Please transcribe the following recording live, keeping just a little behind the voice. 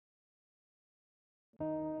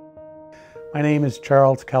My name is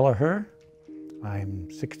Charles Keliher. I'm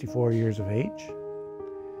 64 years of age.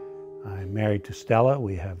 I'm married to Stella.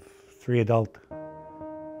 We have 3 adult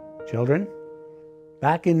children.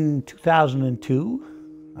 Back in 2002,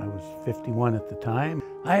 I was 51 at the time,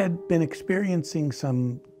 I had been experiencing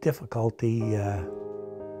some difficulty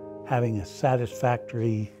having a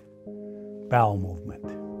satisfactory bowel movement.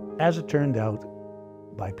 As it turned out,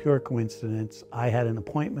 by pure coincidence, I had an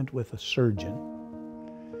appointment with a surgeon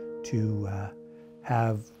to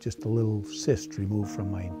have just a little cyst removed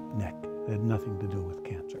from my neck. It had nothing to do with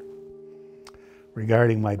cancer.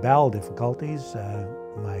 Regarding my bowel difficulties,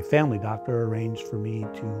 my family doctor arranged for me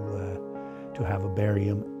to have a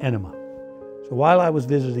barium enema. So while I was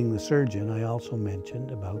visiting the surgeon, I also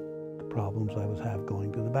mentioned about the problems I was having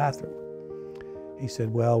going to the bathroom. He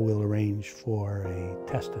said, well, we'll arrange for a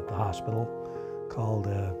test at the hospital called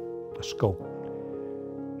a scope.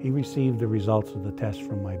 He received the results of the test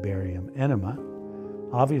from my barium enema,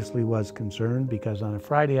 obviously was concerned because on a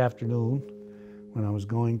Friday afternoon, when I was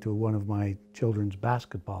going to one of my children's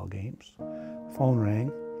basketball games, the phone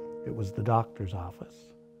rang. It was the doctor's office.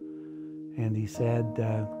 And he said,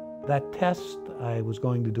 that test I was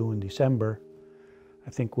going to do in December, I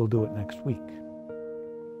think we'll do it next week.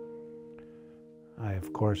 I,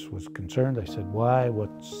 of course, was concerned. I said, why?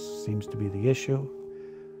 What seems to be the issue?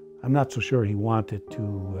 I'm not so sure he wanted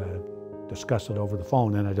to discuss it over the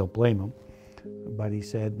phone, and I don't blame him. But he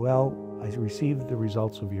said, well, I received the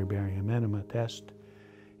results of your barium enema test,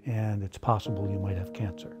 and it's possible you might have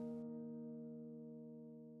cancer.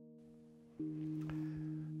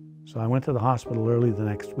 So I went to the hospital early the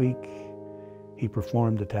next week. He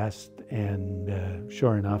performed the test, and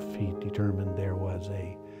sure enough, he determined there was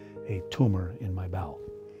a tumor in my bowel.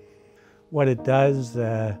 What it does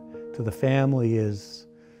to the family is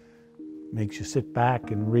makes you sit back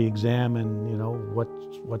and re-examine, you know,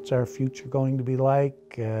 what's our future going to be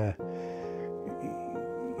like, you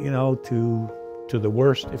know, to the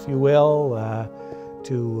worst, if you will,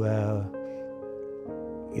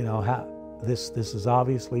 you know, how this is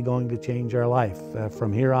obviously going to change our life.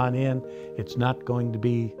 From here on in, it's not going to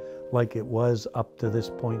be like it was up to this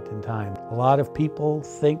point in time. A lot of people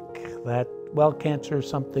think that, well, cancer is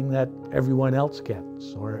something that everyone else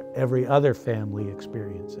gets or every other family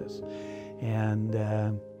experiences. And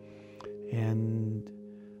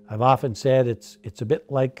I've often said it's a bit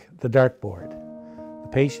like the dartboard. The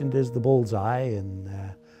patient is the bullseye, and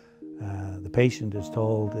the patient is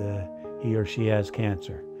told he or she has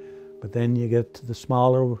cancer. But then you get to the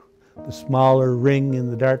smaller ring in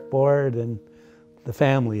the dartboard, and the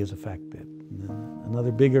family is affected. And then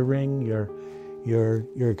another bigger ring, your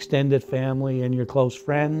extended family and your close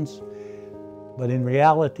friends. But in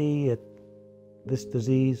reality, this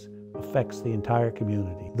disease affects the entire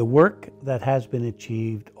community. The work that has been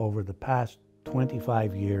achieved over the past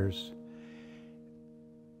 25 years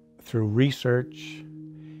through research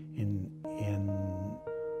in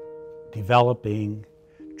developing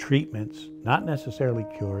treatments, not necessarily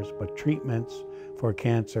cures, but treatments for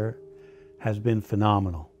cancer has been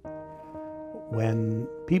phenomenal. When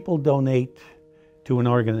people donate to an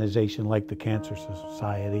organization like the Cancer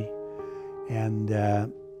Society, and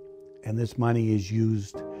this money is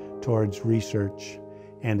used towards research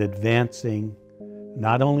and advancing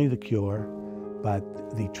not only the cure, but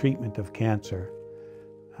the treatment of cancer,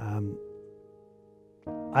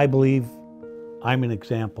 I believe I'm an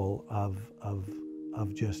example of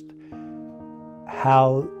just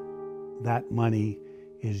how that money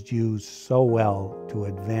is used so well to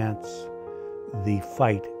advance the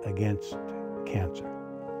fight against cancer.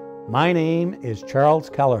 My name is Charles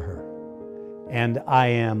Keliher, and I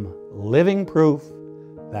am living proof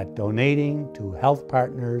that donating to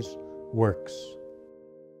HealthPartners works.